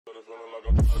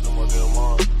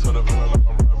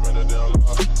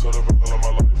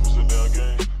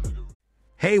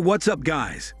Hey, what's up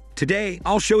guys? Today,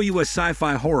 I'll show you a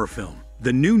sci-fi horror film,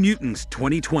 The New Mutants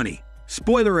 2020.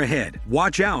 Spoiler ahead,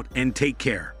 watch out and take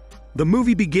care. The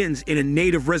movie begins in a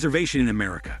native reservation in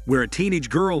America, where a teenage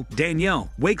girl,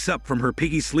 Danielle, wakes up from her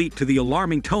piggy sleep to the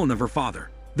alarming tone of her father.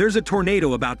 There's a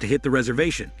tornado about to hit the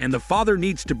reservation, and the father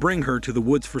needs to bring her to the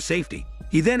woods for safety.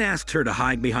 He then asks her to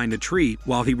hide behind a tree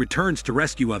while he returns to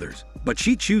rescue others, but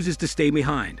she chooses to stay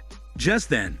behind. Just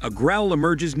then, a growl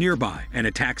emerges nearby and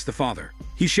attacks the father.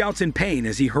 He shouts in pain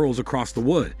as he hurls across the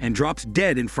wood and drops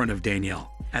dead in front of Danielle.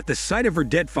 At the sight of her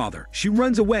dead father, she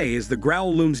runs away as the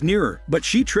growl looms nearer, but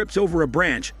she trips over a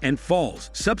branch and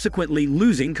falls, subsequently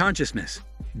losing consciousness.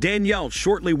 Danielle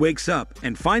shortly wakes up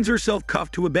and finds herself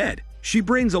cuffed to a bed. She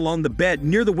brings along the bed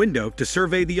near the window to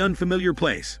survey the unfamiliar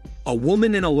place. A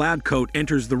woman in a lab coat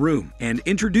enters the room and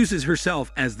introduces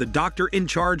herself as the doctor in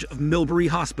charge of Millbury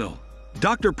Hospital.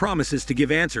 Doctor promises to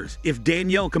give answers if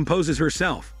Danielle composes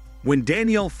herself. When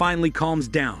Danielle finally calms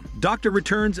down, Doctor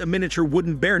returns a miniature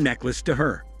wooden bear necklace to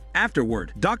her.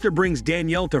 Afterward, Doctor brings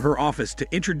Danielle to her office to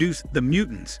introduce the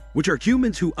mutants, which are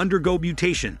humans who undergo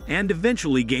mutation and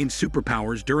eventually gain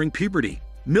superpowers during puberty.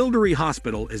 Millbury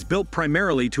Hospital is built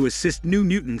primarily to assist new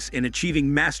mutants in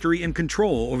achieving mastery and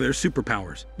control over their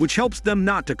superpowers, which helps them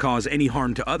not to cause any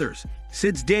harm to others.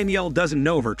 Since Danielle doesn't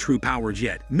know her true powers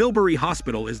yet, Millbury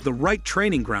Hospital is the right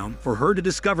training ground for her to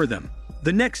discover them.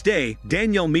 The next day,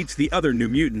 Danielle meets the other new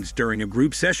mutants during a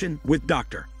group session with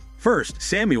Doctor. First,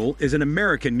 Samuel is an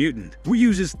American mutant who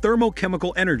uses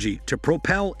thermochemical energy to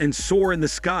propel and soar in the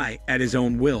sky at his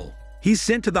own will. He's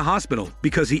sent to the hospital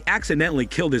because he accidentally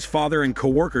killed his father and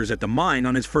co-workers at the mine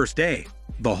on his first day.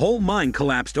 The whole mine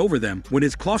collapsed over them when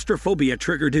his claustrophobia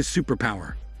triggered his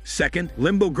superpower. Second,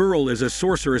 Limbo Girl is a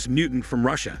sorceress mutant from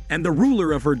Russia and the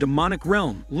ruler of her demonic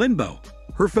realm, Limbo.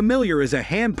 Her familiar is a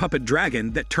hand puppet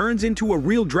dragon that turns into a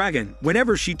real dragon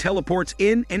whenever she teleports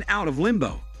in and out of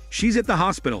Limbo. She's at the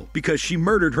hospital because she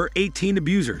murdered her 18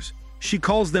 abusers. She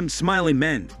calls them smiling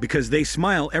men because they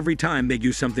smile every time they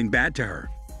do something bad to her.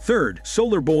 Third,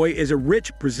 Solar Boy is a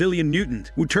rich Brazilian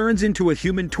mutant who turns into a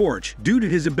human torch due to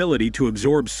his ability to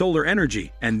absorb solar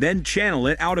energy and then channel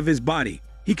it out of his body.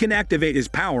 He can activate his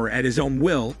power at his own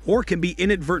will or can be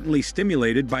inadvertently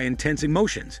stimulated by intense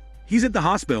emotions. He's at the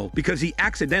hospital because he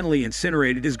accidentally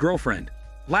incinerated his girlfriend.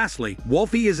 Lastly,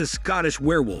 Wolfie is a Scottish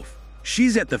werewolf.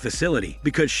 She's at the facility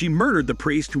because she murdered the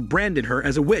priest who branded her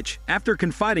as a witch after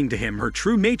confiding to him her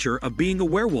true nature of being a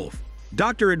werewolf.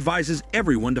 Doctor advises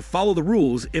everyone to follow the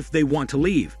rules if they want to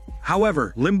leave.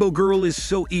 However, Limbo Girl is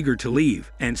so eager to leave,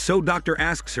 and so Doctor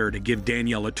asks her to give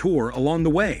Danielle a tour along the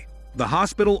way. The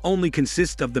hospital only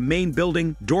consists of the main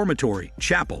building, dormitory,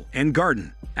 chapel, and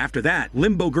garden. After that,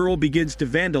 Limbo Girl begins to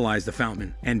vandalize the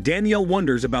fountain, and Danielle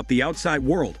wonders about the outside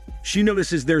world. She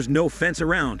notices there's no fence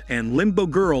around, and Limbo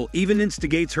Girl even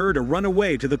instigates her to run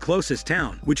away to the closest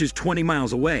town, which is 20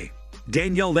 miles away.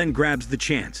 Danielle then grabs the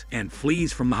chance and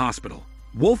flees from the hospital.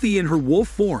 Wolfie in her wolf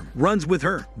form runs with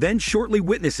her, then shortly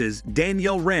witnesses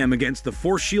Danielle ram against the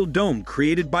force shield dome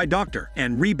created by Doctor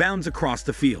and rebounds across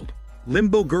the field.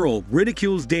 Limbo Girl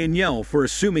ridicules Danielle for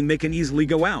assuming they can easily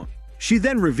go out. She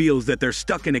then reveals that they're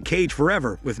stuck in a cage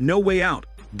forever with no way out.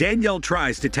 Danielle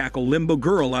tries to tackle Limbo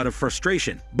Girl out of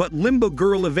frustration, but Limbo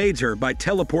Girl evades her by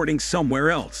teleporting somewhere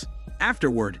else.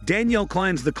 Afterward, Danielle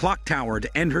climbs the clock tower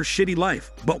to end her shitty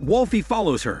life, but Wolfie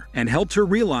follows her and helps her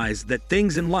realize that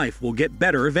things in life will get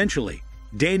better eventually.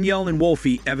 Danielle and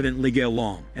Wolfie evidently get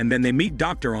along, and then they meet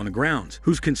Doctor on the grounds,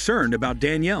 who's concerned about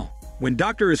Danielle. When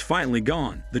Doctor is finally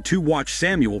gone, the two watch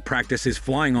Samuel practice his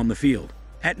flying on the field.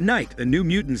 At night, the new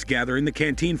mutants gather in the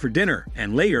canteen for dinner,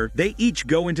 and later, they each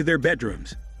go into their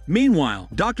bedrooms. Meanwhile,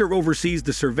 Doctor oversees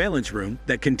the surveillance room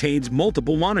that contains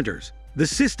multiple monitors. The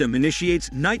system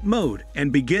initiates night mode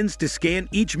and begins to scan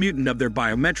each mutant of their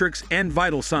biometrics and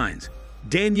vital signs.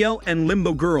 Danielle and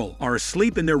Limbo Girl are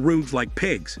asleep in their rooms like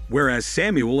pigs, whereas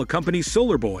Samuel accompanies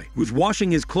Solar Boy, who's washing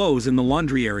his clothes in the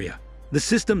laundry area. The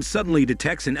system suddenly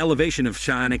detects an elevation of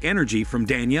psionic energy from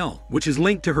Danielle, which is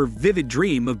linked to her vivid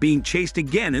dream of being chased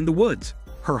again in the woods.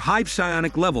 Her high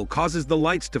psionic level causes the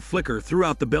lights to flicker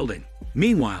throughout the building.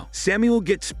 Meanwhile, Samuel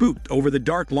gets spooked over the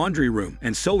dark laundry room,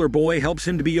 and Solar Boy helps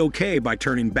him to be okay by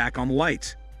turning back on the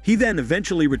lights. He then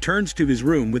eventually returns to his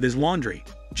room with his laundry.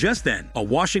 Just then, a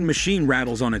washing machine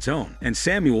rattles on its own, and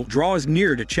Samuel draws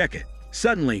near to check it.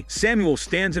 Suddenly, Samuel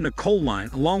stands in a coal mine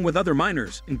along with other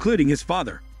miners, including his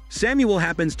father. Samuel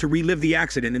happens to relive the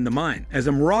accident in the mine as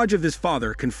a mirage of his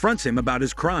father confronts him about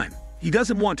his crime. He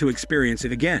doesn't want to experience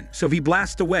it again, so he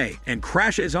blasts away and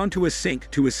crashes onto a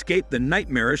sink to escape the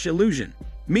nightmarish illusion.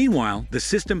 Meanwhile, the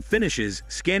system finishes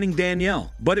scanning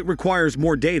Danielle, but it requires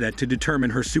more data to determine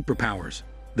her superpowers.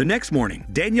 The next morning,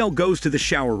 Danielle goes to the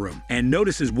shower room and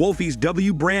notices Wolfie's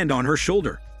W brand on her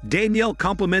shoulder. Danielle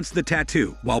compliments the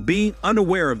tattoo while being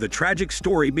unaware of the tragic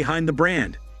story behind the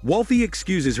brand. Wolfie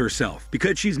excuses herself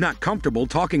because she's not comfortable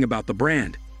talking about the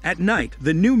brand. At night,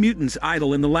 the New Mutants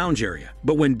idle in the lounge area,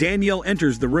 but when Danielle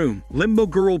enters the room, Limbo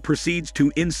Girl proceeds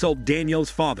to insult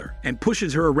Danielle's father and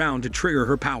pushes her around to trigger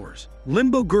her powers.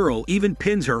 Limbo Girl even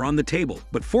pins her on the table,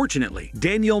 but fortunately,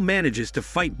 Danielle manages to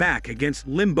fight back against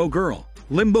Limbo Girl.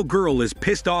 Limbo Girl is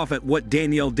pissed off at what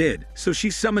Danielle did, so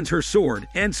she summons her sword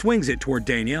and swings it toward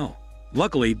Danielle.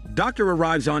 Luckily, Doctor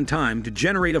arrives on time to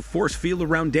generate a force field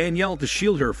around Danielle to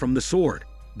shield her from the sword.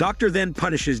 Doctor then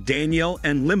punishes Danielle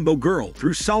and Limbo Girl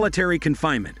through solitary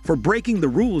confinement for breaking the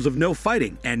rules of no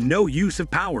fighting and no use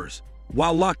of powers.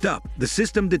 While locked up, the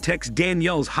system detects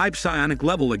Danielle's high psionic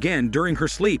level again during her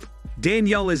sleep.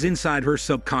 Danielle is inside her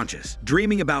subconscious,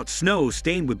 dreaming about snow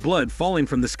stained with blood falling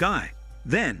from the sky.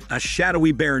 Then, a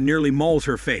shadowy bear nearly mauls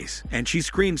her face, and she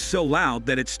screams so loud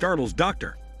that it startles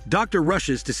Doctor. Doctor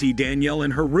rushes to see Danielle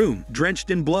in her room, drenched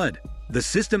in blood. The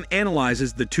system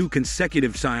analyzes the 2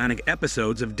 consecutive psionic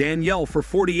episodes of Danielle for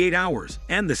 48 hours,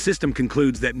 and the system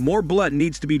concludes that more blood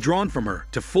needs to be drawn from her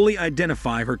to fully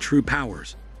identify her true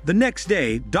powers. The next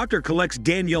day, Doctor collects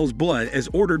Danielle's blood as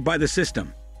ordered by the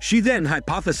system. She then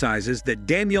hypothesizes that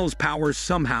Danielle's powers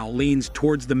somehow leans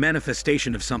towards the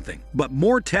manifestation of something, but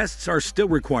more tests are still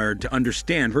required to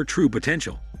understand her true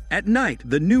potential. At night,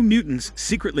 the New Mutants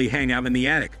secretly hang out in the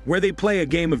attic, where they play a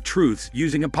game of truths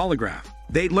using a polygraph.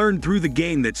 They learn through the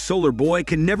game that Solar Boy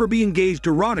can never be engaged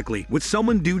erotically with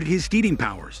someone due to his eating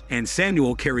powers, and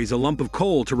Samuel carries a lump of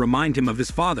coal to remind him of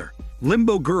his father.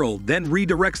 Limbo Girl then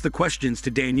redirects the questions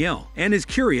to Danielle and is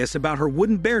curious about her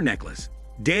wooden bear necklace.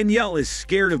 Danielle is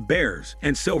scared of bears,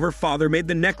 and so her father made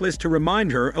the necklace to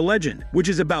remind her a legend, which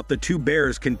is about the 2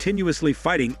 bears continuously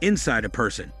fighting inside a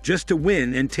person, just to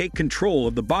win and take control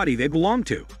of the body they belong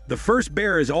to. The first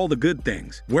bear is all the good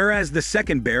things, whereas the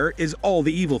second bear is all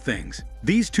the evil things.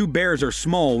 These 2 bears are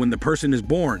small when the person is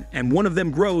born, and one of them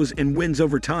grows and wins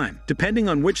over time, depending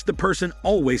on which the person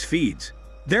always feeds.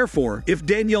 Therefore, if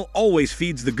Danielle always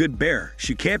feeds the good bear,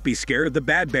 she can't be scared of the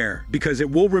bad bear because it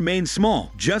will remain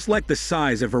small, just like the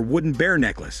size of her wooden bear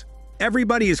necklace.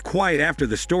 Everybody is quiet after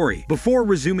the story before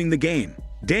resuming the game.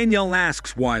 Danielle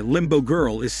asks why Limbo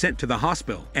Girl is sent to the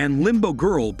hospital, and Limbo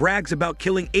Girl brags about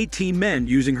killing 18 men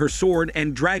using her sword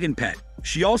and dragon pet.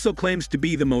 She also claims to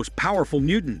be the most powerful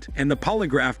mutant, and the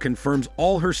polygraph confirms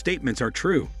all her statements are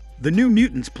true. The New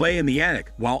Mutants play in the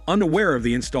attic while unaware of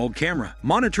the installed camera,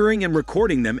 monitoring and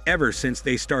recording them ever since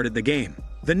they started the game.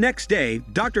 The next day,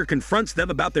 Doctor confronts them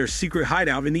about their secret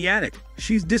hideout in the attic.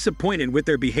 She's disappointed with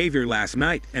their behavior last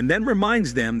night and then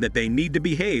reminds them that they need to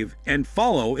behave and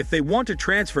follow if they want to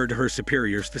transfer to her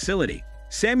superior's facility.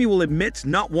 Samuel admits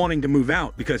not wanting to move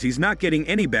out because he's not getting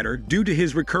any better due to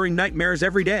his recurring nightmares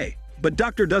every day. But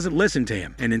Doctor doesn't listen to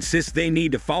him and insists they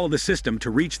need to follow the system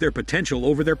to reach their potential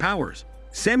over their powers.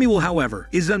 Samuel, however,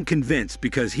 is unconvinced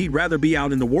because he'd rather be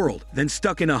out in the world than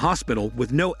stuck in a hospital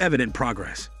with no evident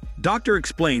progress. Doctor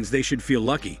explains they should feel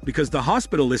lucky because the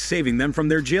hospital is saving them from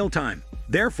their jail time.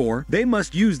 Therefore, they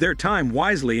must use their time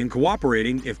wisely in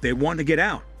cooperating if they want to get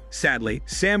out. Sadly,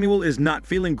 Samuel is not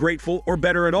feeling grateful or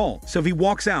better at all, so he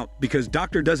walks out because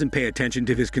Doctor doesn't pay attention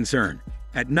to his concern.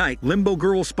 At night, Limbo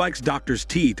Girl spikes Doctor's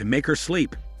tea to make her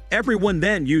sleep. Everyone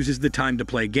then uses the time to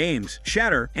play games,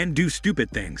 shatter, and do stupid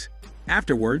things.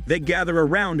 Afterward, they gather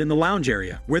around in the lounge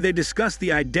area, where they discuss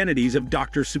the identities of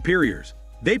Doctor's superiors.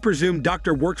 They presume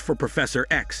Doctor works for Professor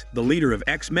X, the leader of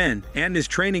X-Men, and is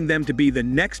training them to be the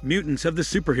next mutants of the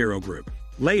superhero group.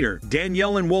 Later,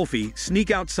 Danielle and Wolfie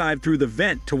sneak outside through the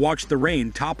vent to watch the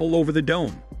rain topple over the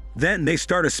dome. Then they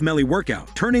start a smelly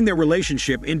workout, turning their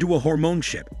relationship into a hormone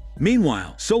ship.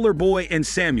 Meanwhile, Solar Boy and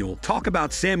Samuel talk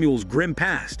about Samuel's grim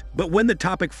past, but when the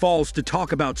topic falls to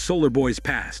talk about Solar Boy's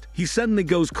past, he suddenly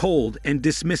goes cold and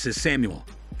dismisses Samuel.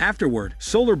 Afterward,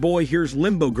 Solar Boy hears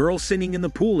Limbo Girl singing in the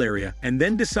pool area and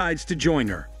then decides to join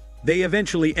her. They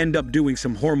eventually end up doing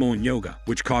some hormone yoga,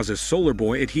 which causes Solar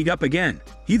Boy to heat up again.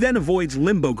 He then avoids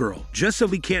Limbo Girl just so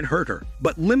he can't hurt her,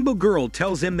 but Limbo Girl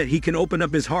tells him that he can open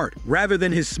up his heart rather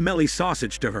than his smelly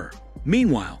sausage to her.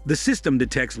 Meanwhile, the system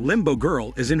detects Limbo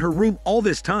Girl is in her room all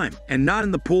this time and not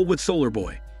in the pool with Solar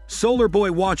Boy. Solar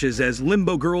Boy watches as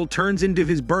Limbo Girl turns into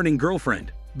his burning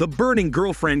girlfriend. The burning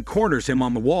girlfriend corners him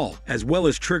on the wall, as well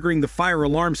as triggering the fire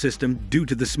alarm system due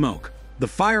to the smoke. The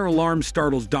fire alarm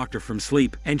startles Doctor from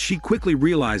sleep, and she quickly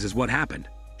realizes what happened.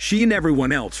 She and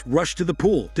everyone else rush to the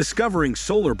pool, discovering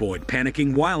Solar Boy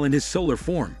panicking while in his solar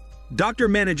form. Doctor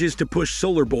manages to push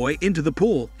Solar Boy into the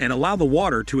pool and allow the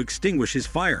water to extinguish his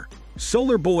fire.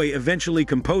 Solar Boy eventually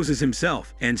composes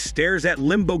himself and stares at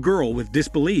Limbo Girl with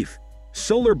disbelief.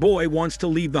 Solar Boy wants to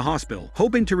leave the hospital,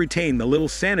 hoping to retain the little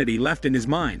sanity left in his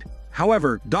mind.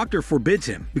 However, Doctor forbids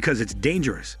him because it's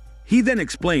dangerous. He then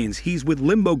explains he's with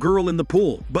Limbo Girl in the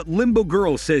pool, but Limbo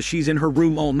Girl says she's in her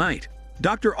room all night.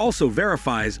 Doctor also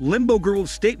verifies Limbo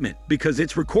Girl's statement because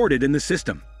it's recorded in the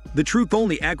system. The truth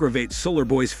only aggravates Solar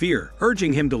Boy's fear,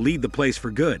 urging him to leave the place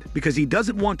for good because he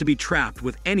doesn't want to be trapped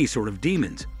with any sort of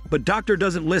demons. But Doctor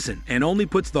doesn't listen and only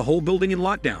puts the whole building in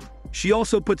lockdown. She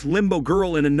also puts Limbo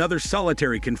Girl in another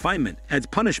solitary confinement as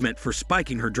punishment for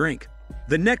spiking her drink.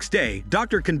 The next day,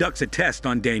 Doctor conducts a test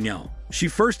on Danielle. She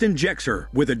first injects her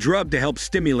with a drug to help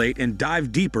stimulate and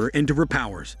dive deeper into her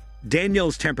powers.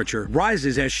 Danielle's temperature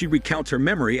rises as she recounts her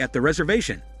memory at the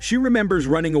reservation. She remembers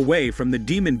running away from the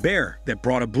demon bear that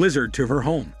brought a blizzard to her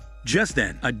home. Just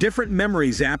then, a different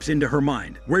memory zaps into her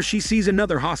mind, where she sees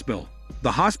another hospital.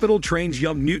 The hospital trains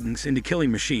young mutants into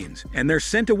killing machines, and they're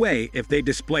sent away if they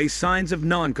display signs of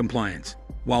non-compliance.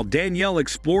 While Danielle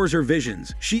explores her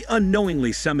visions, she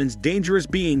unknowingly summons dangerous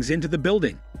beings into the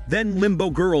building. Then Limbo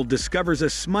Girl discovers a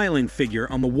smiling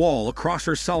figure on the wall across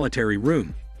her solitary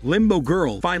room. Limbo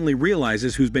Girl finally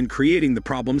realizes who's been creating the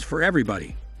problems for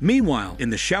everybody. Meanwhile,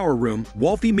 in the shower room,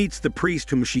 Wolfie meets the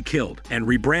priest whom she killed and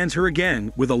rebrands her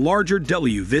again with a larger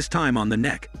W, this time on the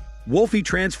neck. Wolfie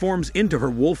transforms into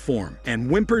her wolf form and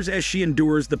whimpers as she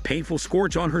endures the painful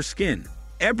scorch on her skin.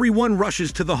 Everyone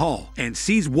rushes to the hall and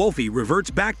sees Wolfie reverts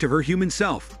back to her human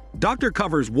self. Doctor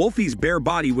covers Wolfie's bare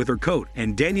body with her coat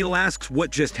and Danielle asks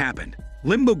what just happened.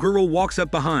 Limbo Girl walks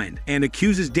up behind and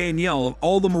accuses Danielle of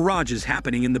all the mirages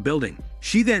happening in the building.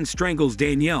 She then strangles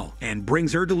Danielle and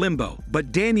brings her to Limbo,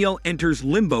 but Danielle enters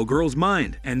Limbo Girl's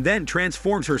mind and then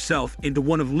transforms herself into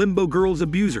one of Limbo Girl's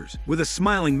abusers with a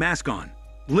smiling mask on.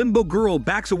 Limbo Girl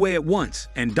backs away at once,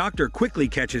 and Doctor quickly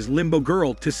catches Limbo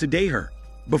Girl to sedate her.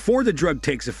 Before the drug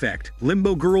takes effect,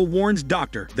 Limbo Girl warns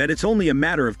Doctor that it's only a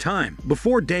matter of time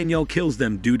before Danielle kills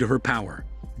them due to her power.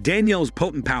 Danielle's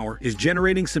potent power is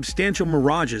generating substantial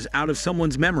mirages out of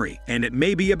someone's memory, and it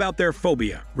may be about their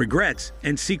phobia, regrets,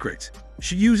 and secrets.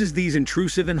 She uses these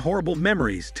intrusive and horrible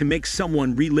memories to make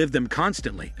someone relive them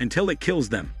constantly until it kills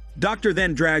them. Doctor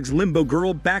then drags Limbo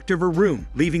Girl back to her room,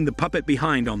 leaving the puppet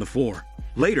behind on the floor.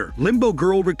 Later, Limbo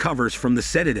Girl recovers from the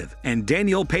sedative, and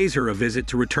Danielle pays her a visit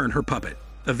to return her puppet.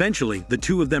 Eventually, the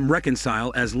two of them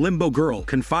reconcile as Limbo Girl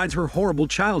confides her horrible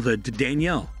childhood to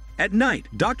Danielle. At night,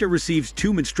 Doctor receives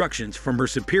 2 instructions from her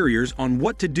superiors on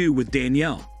what to do with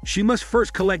Danielle. She must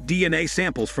first collect DNA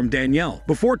samples from Danielle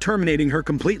before terminating her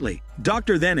completely.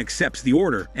 Doctor then accepts the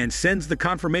order and sends the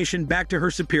confirmation back to her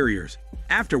superiors.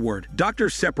 Afterward, Doctor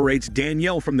separates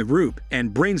Danielle from the group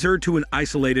and brings her to an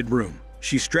isolated room.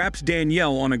 She straps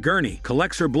Danielle on a gurney,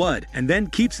 collects her blood, and then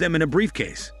keeps them in a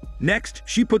briefcase. Next,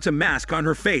 she puts a mask on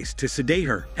her face to sedate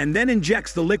her and then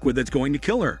injects the liquid that's going to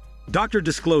kill her. Doctor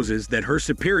discloses that her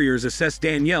superiors assess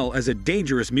Danielle as a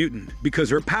dangerous mutant because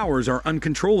her powers are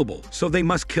uncontrollable, so they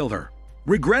must kill her.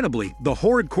 Regrettably, the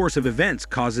horrid course of events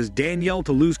causes Danielle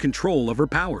to lose control of her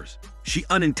powers. She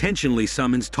unintentionally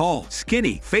summons tall,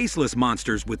 skinny, faceless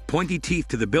monsters with pointy teeth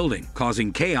to the building,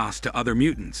 causing chaos to other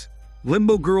mutants.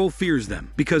 Limbo Girl fears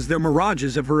them because they're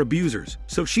mirages of her abusers,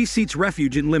 so she seeks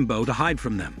refuge in Limbo to hide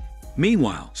from them.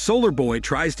 Meanwhile, Solar Boy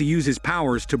tries to use his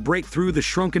powers to break through the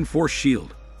shrunken force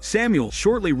shield. Samuel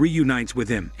shortly reunites with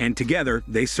him, and together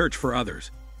they search for others.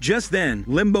 Just then,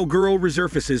 Limbo Girl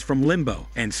resurfaces from Limbo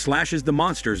and slashes the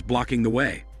monsters blocking the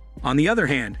way. On the other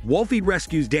hand, Wolfie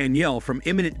rescues Danielle from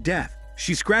imminent death.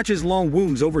 She scratches long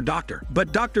wounds over Doctor,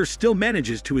 but Doctor still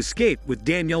manages to escape with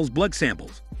Danielle's blood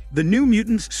samples. The new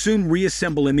mutants soon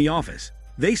reassemble in the office.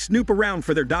 They snoop around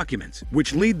for their documents,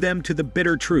 which lead them to the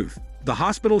bitter truth. The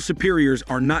hospital superiors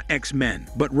are not X-Men,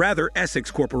 but rather Essex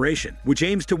Corporation, which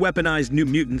aims to weaponize new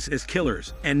mutants as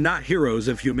killers and not heroes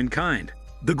of humankind.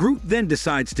 The group then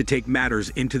decides to take matters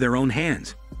into their own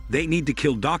hands. They need to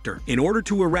kill Doctor in order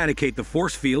to eradicate the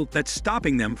force field that's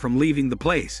stopping them from leaving the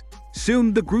place.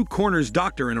 Soon, the group corners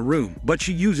Doctor in a room, but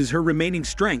she uses her remaining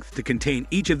strength to contain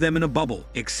each of them in a bubble,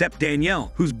 except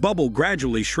Danielle, whose bubble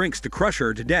gradually shrinks to crush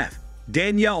her to death.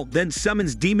 Danielle then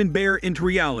summons Demon Bear into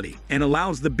reality and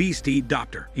allows the beast to eat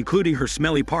Doctor, including her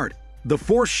smelly part. The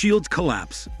force shields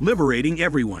collapse, liberating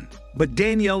everyone. But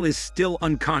Danielle is still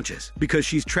unconscious because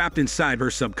she's trapped inside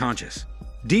her subconscious.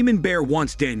 Demon Bear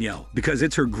wants Danielle because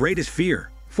it's her greatest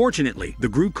fear. Fortunately, the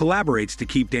group collaborates to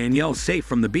keep Danielle safe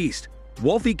from the beast.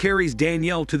 Wolfie carries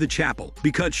Danielle to the chapel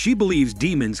because she believes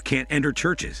demons can't enter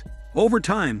churches. Over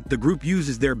time, the group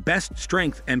uses their best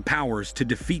strength and powers to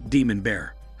defeat Demon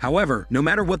Bear. However, no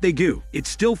matter what they do, it's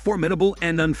still formidable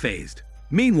and unfazed.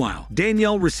 Meanwhile,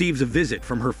 Danielle receives a visit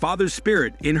from her father's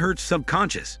spirit in her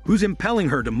subconscious, who's impelling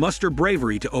her to muster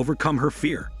bravery to overcome her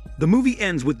fear. The movie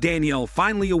ends with Danielle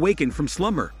finally awakened from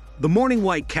slumber. The morning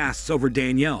light casts over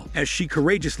Danielle as she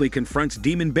courageously confronts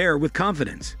Demon Bear with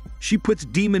confidence. She puts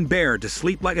Demon Bear to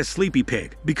sleep like a sleepy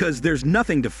pig because there's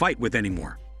nothing to fight with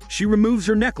anymore. She removes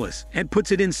her necklace and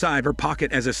puts it inside her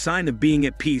pocket as a sign of being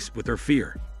at peace with her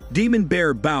fear. Demon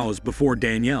Bear bows before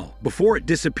Danielle before it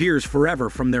disappears forever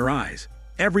from their eyes.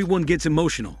 Everyone gets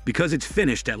emotional because it's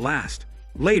finished at last.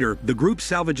 Later, the group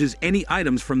salvages any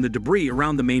items from the debris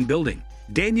around the main building.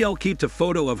 Danielle keeps a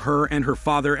photo of her and her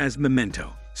father as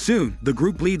memento. Soon, the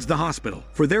group leaves the hospital,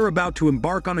 for they're about to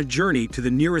embark on a journey to the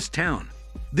nearest town.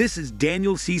 This is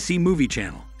Daniel CC Movie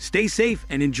Channel. Stay safe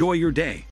and enjoy your day.